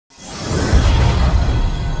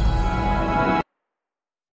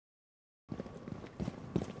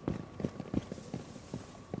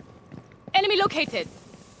relocated.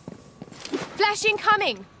 Flash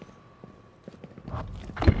incoming.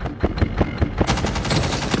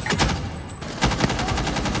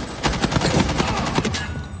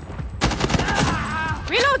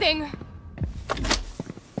 Reloading.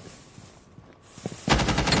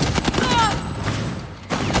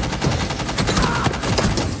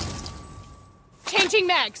 Changing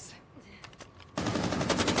mags.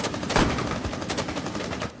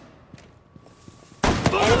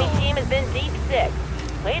 Enemy team has been deep 6.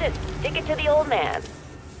 Way to stick it to the old man.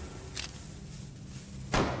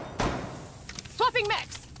 Swapping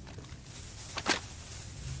mags.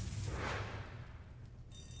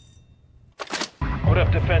 Put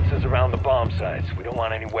up defenses around the bomb sites. We don't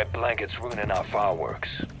want any wet blankets ruining our fireworks.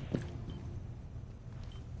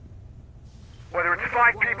 Whether it's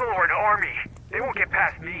 5 people or an army, they won't get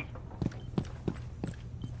past me.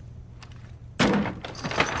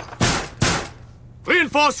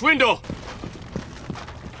 Reinforced window!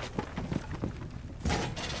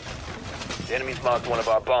 The enemy's marked one of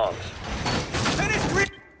our bombs.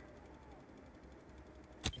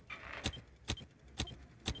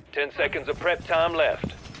 10 seconds of prep time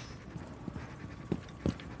left.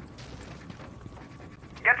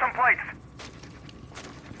 Get some plates.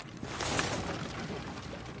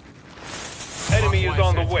 Enemy is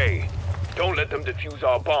on the way. Don't let them defuse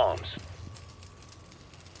our bombs.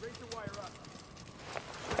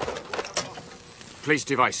 Place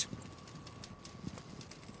device.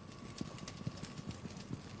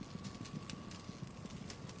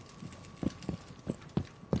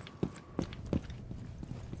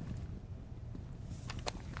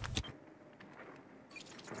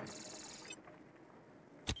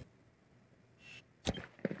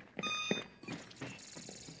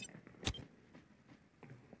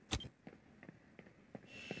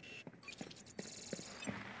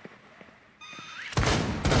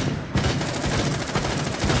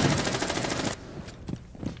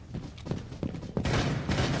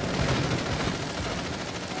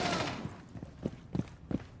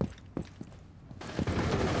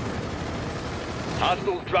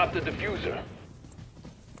 Hostiles dropped the diffuser.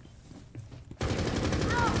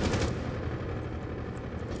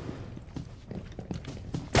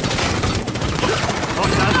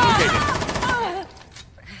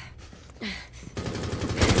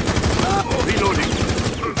 Reloading.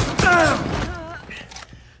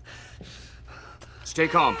 Stay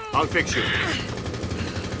calm. I'll fix you.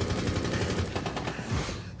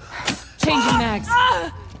 Changing mags.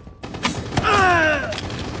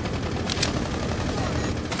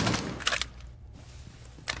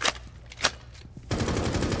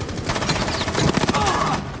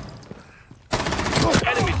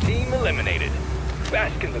 Enemy team eliminated.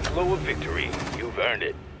 Bask in the glow of victory. You've earned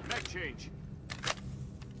it. Back change.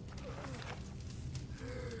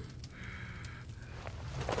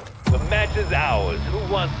 The match is ours.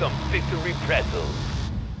 Who wants some victory pretzels?